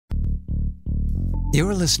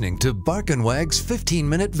You're listening to Bark and Wag's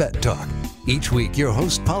 15-Minute Vet Talk. Each week, your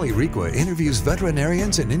host, Polly Requa, interviews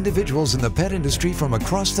veterinarians and individuals in the pet industry from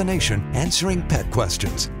across the nation answering pet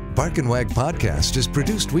questions. Bark and Wag podcast is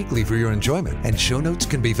produced weekly for your enjoyment, and show notes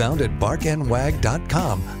can be found at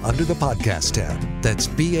barkandwag.com under the podcast tab. That's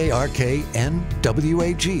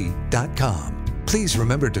BARKNWAG.com. Please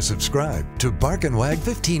remember to subscribe to Bark and Wag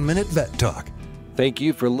 15-Minute Vet Talk. Thank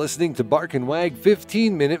you for listening to Bark and Wag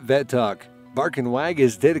 15-Minute Vet Talk. Bark and Wag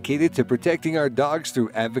is dedicated to protecting our dogs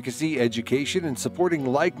through advocacy, education, and supporting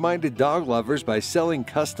like-minded dog lovers by selling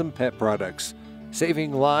custom pet products.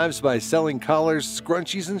 Saving lives by selling collars,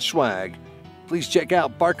 scrunchies, and swag. Please check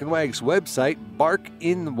out Bark and Wag's website,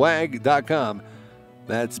 barkandwag.com.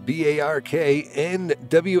 That's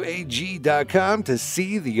BARKNWAG.com to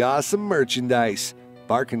see the awesome merchandise.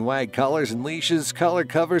 Bark and Wag collars and leashes, collar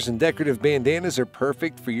covers, and decorative bandanas are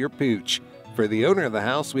perfect for your pooch. For the owner of the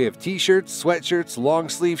house, we have t-shirts, sweatshirts,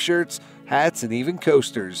 long-sleeve shirts, hats, and even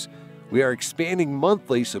coasters. We are expanding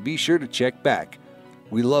monthly, so be sure to check back.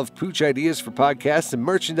 We love pooch ideas for podcasts and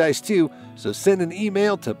merchandise too, so send an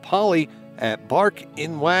email to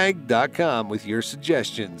polly@barkandwag.com with your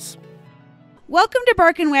suggestions. Welcome to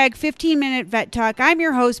Bark and Wag 15-Minute Vet Talk. I'm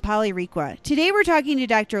your host, Polly Requa. Today we're talking to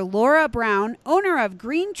Dr. Laura Brown, owner of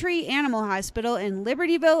Green Tree Animal Hospital in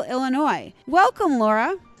Libertyville, Illinois. Welcome,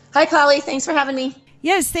 Laura. Hi, Polly. Thanks for having me.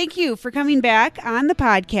 Yes, thank you for coming back on the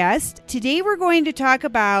podcast. Today we're going to talk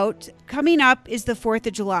about, coming up is the 4th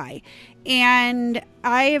of July. And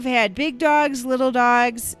I have had big dogs, little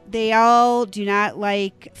dogs. They all do not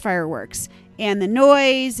like fireworks and the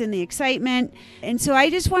noise and the excitement. And so I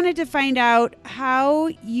just wanted to find out how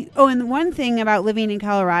you... Oh, and one thing about living in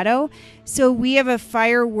Colorado, so we have a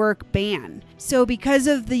firework ban. So because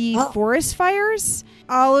of the forest fires,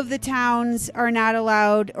 all of the towns are not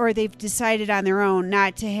allowed, or they've decided on their own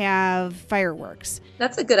not to have fireworks.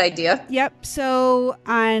 That's a good idea. Yep. So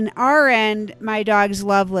on our end, my dogs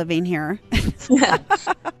love living here. Yeah.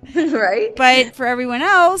 Right. But for everyone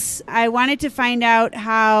else, I wanted to find out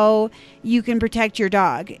how you can protect your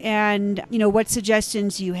dog and, what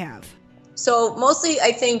suggestions you have. So mostly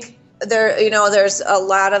I think there's a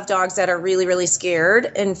lot of dogs that are really, really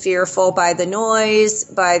scared and fearful by the noise,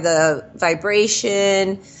 by the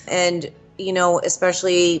vibration, and,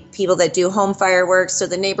 especially people that do home fireworks. So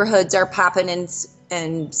the neighborhoods are popping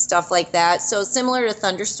and stuff like that. So similar to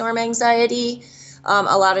thunderstorm anxiety,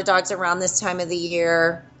 a lot of dogs around this time of the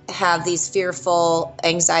year have these fearful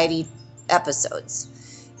anxiety episodes.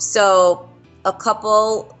 So a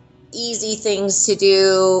couple easy things to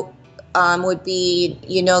do would be,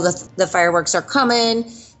 the fireworks are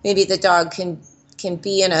coming. Maybe the dog can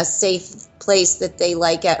be in a safe place that they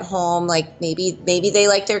like at home. Like maybe they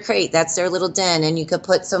like their crate. That's their little den. And you could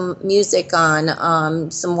put some music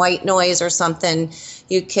on, some white noise or something.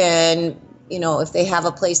 You can, if they have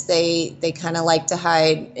a place they kind of like to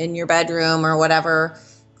hide in your bedroom or whatever,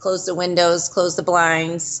 close the windows, close the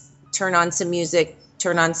blinds, turn on some music,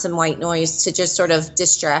 turn on some white noise to just sort of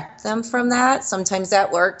distract them from that. Sometimes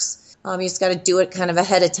that works. You just got to do it kind of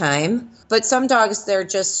ahead of time. But some dogs, they're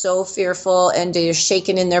just so fearful and they're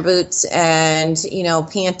shaking in their boots and,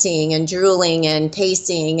 panting and drooling and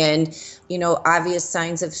pacing and, obvious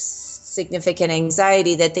signs of significant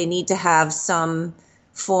anxiety that they need to have some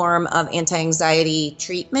form of anti-anxiety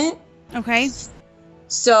treatment. Okay.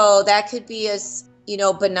 So that could be as,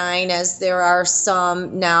 benign as there are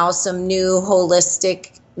some new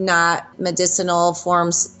holistic, not medicinal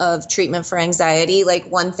forms of treatment for anxiety. Like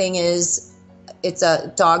one thing is, it's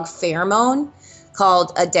a dog pheromone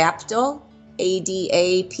called Adaptil,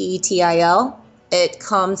 Adaptil. It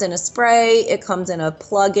comes in a spray, it comes in a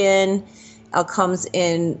plug-in, it comes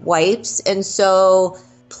in wipes. And so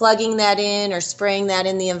plugging that in or spraying that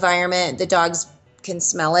in the environment, the dogs can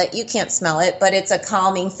smell it. You can't smell it, but it's a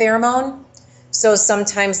calming pheromone. So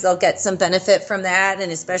sometimes they'll get some benefit from that, and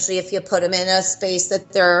especially if you put them in a space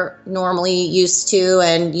that they're normally used to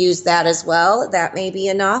and use that as well, that may be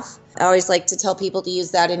enough. I always like to tell people to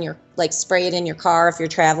use that spray it in your car if you're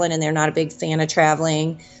traveling and they're not a big fan of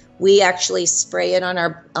traveling. We actually spray it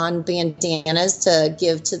on bandanas to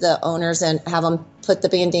give to the owners and have them put the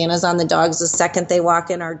bandanas on the dogs the second they walk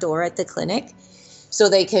in our door at the clinic, so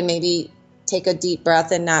they can maybe take a deep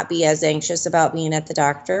breath and not be as anxious about being at the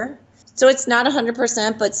doctor. So it's not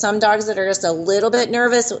 100%, but some dogs that are just a little bit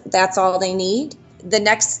nervous, that's all they need. The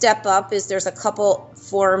next step up is there's a couple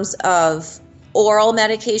forms of oral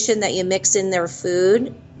medication that you mix in their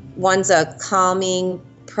food. One's a calming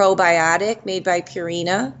probiotic made by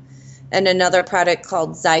Purina, and another product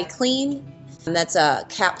called Zycline. And that's a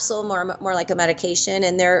capsule, more like a medication.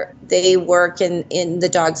 And they work in the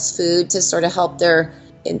dog's food to sort of help the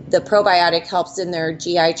probiotic helps in their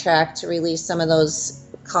GI tract to release some of those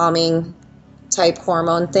calming type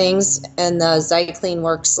hormone things. And the Zycline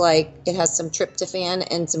works like it has some tryptophan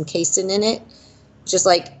and some casein in it, just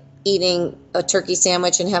like eating a turkey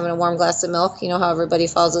sandwich and having a warm glass of milk. You know how everybody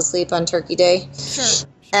falls asleep on Turkey Day? Sure.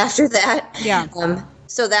 After that. Yeah.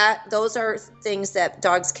 So those are things that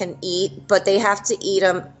dogs can eat, but they have to eat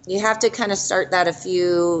them. You have to kind of start that a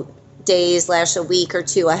few days, a week or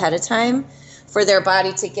two ahead of time for their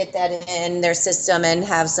body to get that in their system and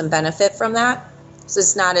have some benefit from that. So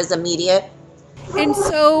it's not as immediate. And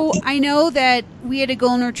so I know that we had a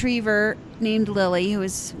golden retriever named Lily, who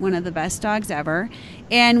was one of the best dogs ever.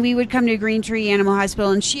 And we would come to Green Tree Animal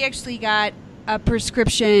Hospital, and she actually got a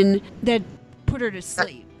prescription that put her to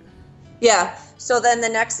sleep. Yeah. So then the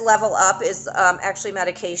next level up is actually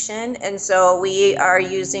medication. And so we are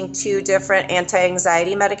using 2 different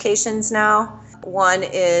anti-anxiety medications now. One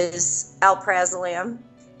is alprazolam,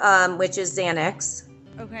 which is Xanax.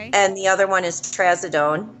 Okay. And the other one is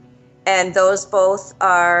trazodone. And those both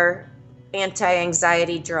are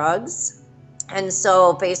anti-anxiety drugs. And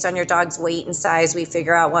so based on your dog's weight and size, we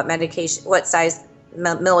figure out what size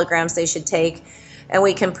milligrams they should take. And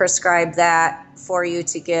we can prescribe that for you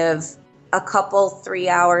to give a couple 3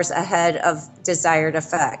 hours ahead of desired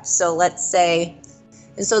effect. So let's say,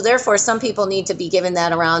 and so therefore some people need to be given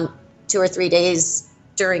that around 2 or 3 days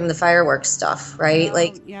during the fireworks stuff, right?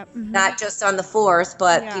 Not just on the 4th,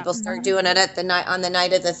 but people start doing it on the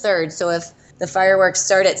night of the 3rd. So if the fireworks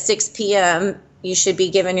start at 6 p.m., you should be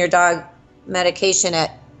giving your dog medication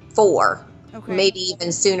at 4, maybe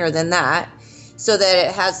even sooner than that, so that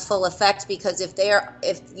it has full effect. Because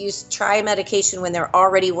if you try medication when they're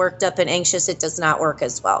already worked up and anxious, it does not work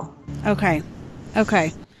as well. Okay.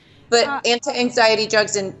 But anti-anxiety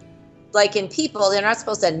drugs in people, they're not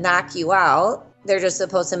supposed to knock you out. They're just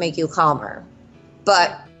supposed to make you calmer.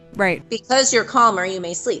 But because you're calmer, you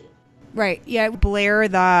may sleep. Right. Yeah. Blare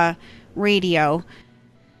the radio.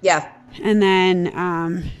 Yeah. And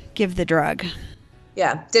then give the drug.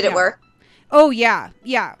 Yeah. Did it work? Oh, yeah.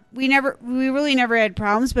 Yeah. We really never had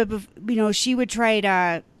problems, but she would try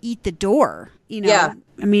to eat the door, Yeah.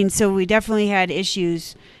 I mean, so we definitely had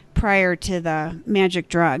issues prior to the magic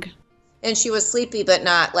drug. And she was sleepy, but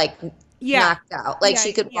not knocked out.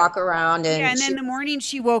 She could walk around and and then in the morning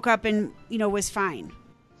she woke up and, was fine.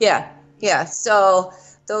 Yeah. Yeah. So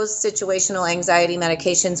those situational anxiety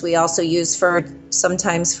medications we also use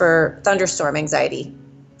sometimes for thunderstorm anxiety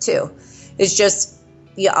too. It's just,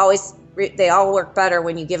 they all work better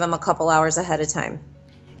when you give them a couple hours ahead of time.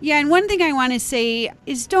 Yeah, and one thing I want to say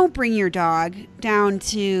is don't bring your dog down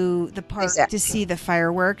to the park to see the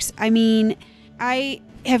fireworks. I mean, I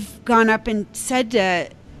have gone up and said to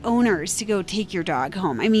owners to go take your dog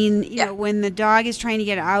home. I mean, you know, when the dog is trying to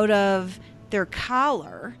get out of their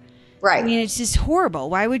collar, right? I mean, it's just horrible.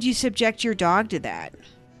 Why would you subject your dog to that?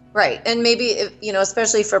 Right, and maybe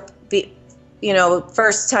especially for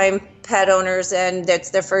first-time pet owners, and that's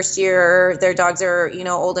their first year, their dogs are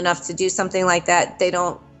old enough to do something like that. They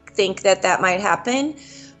don't think that might happen,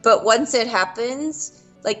 but once it happens,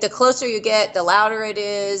 the closer you get, the louder it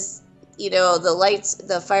is. The lights,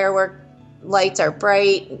 the firework lights are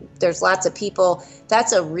bright. There's lots of people.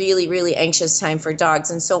 That's a really, really anxious time for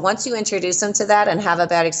dogs. And so once you introduce them to that and have a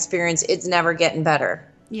bad experience, it's never getting better.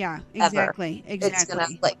 Yeah, exactly. Ever. It's going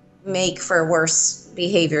to make for worse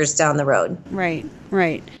behaviors down the road. Right.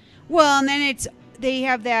 Well, and then they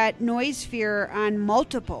have that noise fear on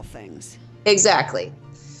multiple things. Exactly.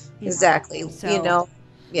 So,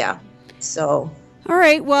 yeah. So. All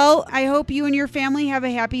right. Well, I hope you and your family have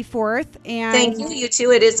a happy 4th. And thank you. You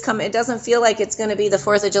too. It is coming. It doesn't feel like it's going to be the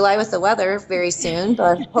 4th of July with the weather very soon,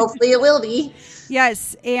 but hopefully it will be.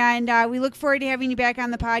 Yes. And we look forward to having you back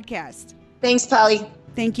on the podcast. Thanks, Polly.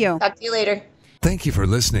 Thank you. Talk to you later. Thank you for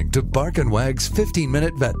listening to Bark and Wag's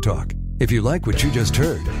 15-Minute Vet Talk. If you like what you just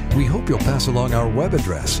heard, we hope you'll pass along our web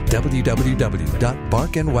address,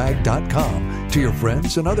 www.barkandwag.com, to your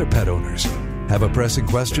friends and other pet owners. Have a pressing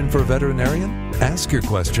question for a veterinarian? Ask your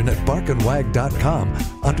question at barkandwag.com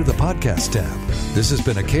under the podcast tab. This has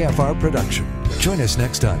been a KFR production. Join us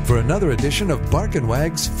next time for another edition of Bark and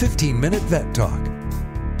Wag's 15-Minute Vet Talk.